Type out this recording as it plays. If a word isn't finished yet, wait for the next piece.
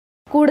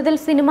കൂടുതൽ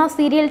cinema,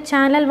 serial,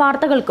 channel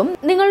വാർത്തകൾക്കും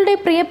നിങ്ങളുടെ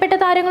പ്രിയപ്പെട്ട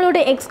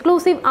താരങ്ങളുടെ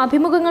എക്സ്ക്ലൂസീവ്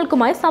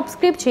അഭിമുഖങ്ങൾക്കുമായി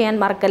സബ്സ്ക്രൈബ് ചെയ്യാൻ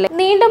മറക്കല്ലേ.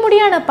 നീണ്ട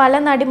മുടിയാണ് പല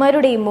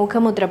നടിമാരുടെയും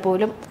മുഖമുദ്ര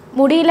പോലും.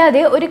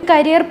 മുടിയില്ലാതെ ഒരു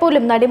കരിയർ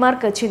പോലും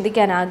നടിമാർക്ക്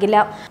ചിന്തിക്കാനാകില്ല.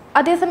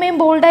 അതേസമയം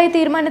ബോൾഡായ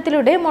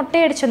തീരുമാനത്തിലൂടെ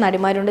മൊട്ടയടിച്ച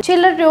നടിമാരുണ്ട്.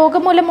 ചിലർ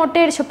രോഗം മൂലം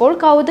മൊട്ടയടിച്ചപ്പോൾ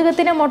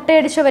കൗതുകത്തിന്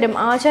മൊട്ടയടിച്ചവരും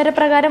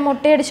ആചാരപ്രകാരം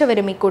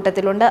മൊട്ടയടിച്ചവരും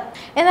ഇക്കൂട്ടത്തിലുണ്ട്.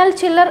 എന്നാൽ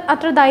ചിലർ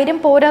അത്ര ധൈര്യം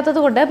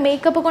പോരാത്തതുകൊണ്ട്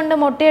മേക്കപ്പ് കൊണ്ട്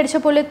മൊട്ടയടിച്ച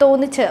പോലെ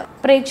തോന്നിച്ച്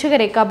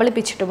പ്രേക്ഷകരെ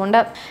കബളിപ്പിച്ചിട്ടുമുണ്ട്.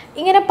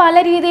 ഇങ്ങനെ പല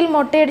രീതിയിൽ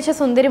മൊട്ടയടിച്ച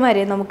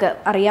സുന്ദരിമാരെ നമുക്ക്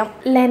അറിയാം.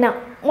 ലെന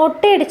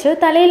മൊട്ടയടിച്ച്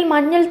തലയിൽ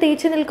മഞ്ഞൾ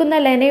തേച്ചു നിൽക്കുന്ന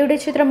ലെനയുടെ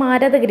ചിത്രം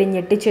ആരാധകരെ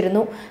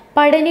ഞെട്ടിച്ചിരുന്നു.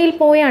 പഴനിയിൽ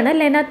പോയാണ്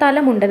ലെന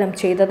തലമുണ്ടനം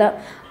ചെയ്തത്.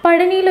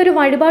 പഴനിയിൽ ഒരു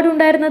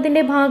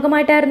വഴിപാടുണ്ടായിരുന്നതിൻ്റെ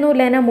ഭാഗമായിട്ടായിരുന്നു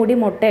ലെന മുടി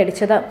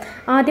മൊട്ടയടിച്ചത്.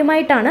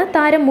 ആദ്യമായിട്ടാണ്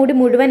താരം മുടി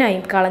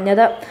മുഴുവനായും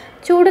കളഞ്ഞത്.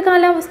 ചൂട്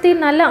കാലാവസ്ഥയിൽ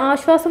നല്ല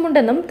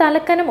ആശ്വാസമുണ്ടെന്നും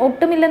തലക്കനം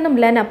ഒട്ടുമില്ലെന്നും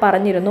ലെന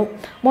പറഞ്ഞിരുന്നു.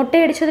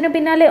 മൊട്ടയടിച്ചതിനു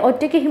പിന്നാലെ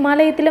ഒറ്റയ്ക്ക്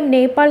ഹിമാലയത്തിലും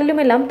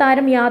നേപ്പാളിലുമെല്ലാം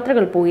താരം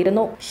യാത്രകൾ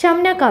പോയിരുന്നു.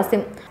 ഷംന,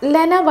 കാസിം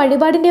ലെന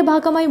വഴിപാടിന്റെ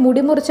ഭാഗമായി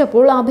മുടി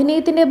മുറിച്ചപ്പോൾ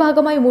അഭിനയത്തിന്റെ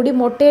ഭാഗമായി മുടി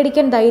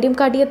മൊട്ടയടിക്കാൻ ധൈര്യം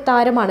കാട്ടിയ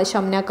താരമാണ്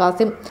ഷംന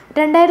കാസിം.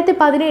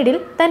 2017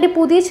 തന്റെ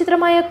പുതിയ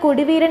ചിത്രമായ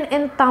കൊടിവീരൻ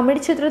എന്ന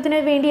തമിഴ്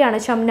ചിത്രത്തിനു വേണ്ടിയാണ്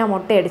ഷംന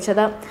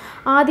മൊട്ടയടിച്ചത്.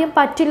 ആദ്യം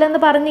പറ്റില്ലെന്ന്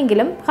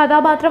പറഞ്ഞെങ്കിലും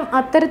കഥാപാത്രം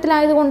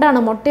അത്തരത്തിലായതുകൊണ്ടാണ്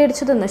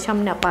മൊട്ടയടിച്ചതെന്ന്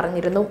ഷംന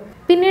പറഞ്ഞിരുന്നു.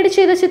 പിന്നീട്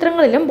ചെയ്ത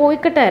ചിത്രങ്ങളിലും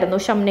ബോയ്ക്കട്ടായിരുന്നു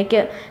ഷംനയ്ക്ക്.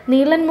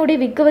 നീളൻ മുടി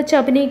വിഗ് വെച്ച്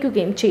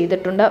അഭിനയിക്കുകയും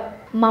ചെയ്തിട്ടുണ്ട്.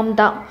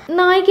 മംത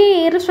നായികയെ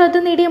ഏറെ ശ്രദ്ധ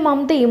നേടിയ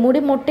മംതയും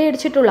മുടി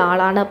മൊട്ടയടിച്ചിട്ടുള്ള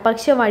ആളാണ്.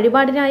 പക്ഷെ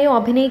വഴിപാടിനായോ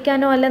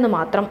അഭിനയിക്കാനോ അല്ലെന്ന്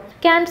മാത്രം.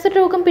 ക്യാൻസർ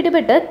രോഗം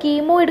പിടിപെട്ട്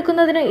കീമോ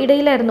എടുക്കുന്നതിന്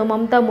ഇടയിലായിരുന്നു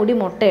മംത മുടി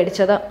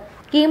മൊട്ടയടിച്ചത്.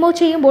 കീമോ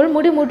ചെയ്യുമ്പോൾ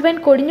മുടി മുഴുവൻ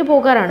കൊഴിഞ്ഞു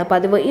പോകാറാണ്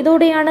പതിവ്.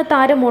 ഇതോടെയാണ്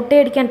താരം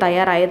മൊട്ടയടിക്കാൻ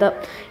തയ്യാറായത്.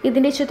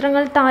 ഇതിന്റെ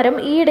ചിത്രങ്ങൾ താരം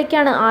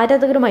ഈയിടയ്ക്കാണ്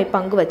ആരാധകരുമായി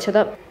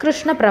പങ്കുവച്ചത്.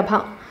 കൃഷ്ണപ്രഭ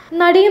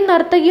നടിയും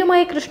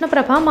നർത്തകിയുമായ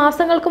കൃഷ്ണപ്രഭ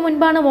മാസങ്ങൾക്ക്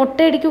മുൻപാണ്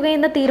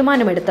മൊട്ടയടിക്കുകയെന്ന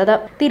തീരുമാനമെടുത്തത്.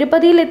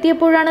 തിരുപ്പതിയിൽ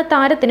എത്തിയപ്പോഴാണ്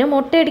താരത്തിന്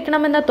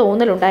മൊട്ടയടിക്കണമെന്ന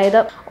തോന്നലുണ്ടായത്.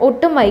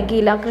 ഒട്ടും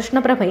വൈകിയില്ല,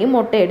 കൃഷ്ണപ്രഭയും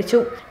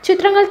മൊട്ടയടിച്ചു.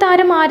 ചിത്രങ്ങൾ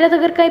താരം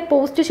ആരാധകർക്കായി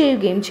പോസ്റ്റ്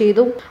ചെയ്യുകയും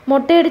ചെയ്തു.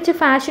 മൊട്ടയടിച്ച്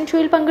ഫാഷൻ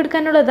ഷോയിൽ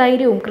പങ്കെടുക്കാനുള്ള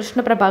ധൈര്യവും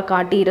കൃഷ്ണപ്രഭ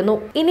കാട്ടിയിരുന്നു.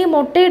 ഇനി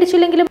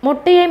മൊട്ടയടിച്ചില്ലെങ്കിലും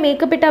മൊട്ടയായി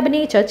മേക്കപ്പിട്ട്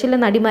അഭിനയിച്ച ചില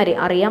നടിമാരെ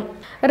അറിയാം.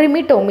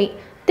 റിമി, ടോമി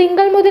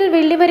തിങ്കൾ മുതൽ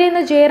വെള്ളി വരെ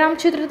എന്ന ജയറാം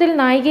ചിത്രത്തിൽ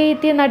നായികയായി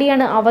എത്തിയ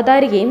നടിയാണ്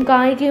അവതാരികയും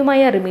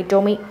ഗായികയുമായ റിമി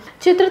ടോമി.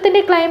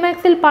 ചിത്രത്തിന്റെ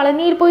ക്ലൈമാക്സിൽ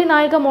പളനിയിൽ പോയി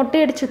നായിക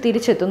മൊട്ടയടിച്ച്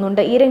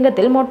തിരിച്ചെത്തുന്നുണ്ട്. ഈ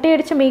രംഗത്തിൽ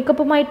മൊട്ടയടിച്ച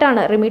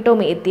മേക്കപ്പുമായിട്ടാണ് റിമി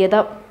ടോമി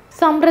എത്തിയത്.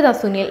 സംവൃത,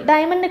 സുനിൽ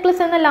ഡയമണ്ട്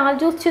നെക്ലസ് എന്ന ലാൽ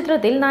ജോസ്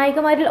ചിത്രത്തിൽ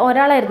നായികമാരിൽ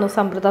ഒരാളായിരുന്നു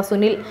സംവൃത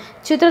സുനിൽ.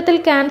 ചിത്രത്തിൽ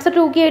ക്യാൻസർ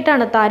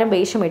രോഗിയായിട്ടാണ് താരം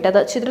വേഷമിട്ടത്.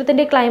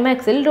 ചിത്രത്തിന്റെ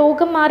ക്ലൈമാക്സിൽ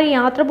രോഗം മാറി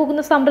യാത്ര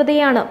പോകുന്ന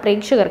സംവൃതയാണ്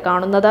പ്രേക്ഷകർ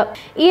കാണുന്നത്.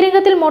 ഈ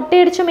രംഗത്തിൽ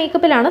മൊട്ടയടിച്ച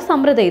മേക്കപ്പിലാണ്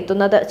സംവൃത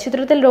എത്തുന്നത്.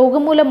 ചിത്രത്തിൽ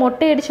രോഗം മൂലം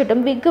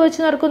മൊട്ടയടിച്ചിട്ടും വിഗ്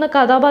വെച്ച് നടക്കുന്ന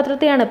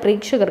കഥാപാത്രത്തെയാണ്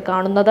പ്രേക്ഷകർ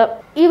കാണുന്നത്.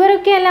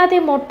 ഇവരൊക്കെ അല്ലാതെ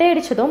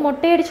മൊട്ടയടിച്ചതോ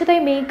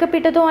മൊട്ടയടിച്ചതായി മേക്കപ്പ്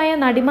ഇട്ടതോ ആയ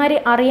നടിമാരെ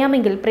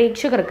അറിയാമെങ്കിൽ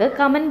പ്രേക്ഷകർക്ക്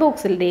കമന്റ്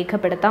ബോക്സിൽ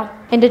രേഖപ്പെടുത്താം.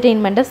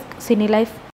 Entertainment desk, Sini life.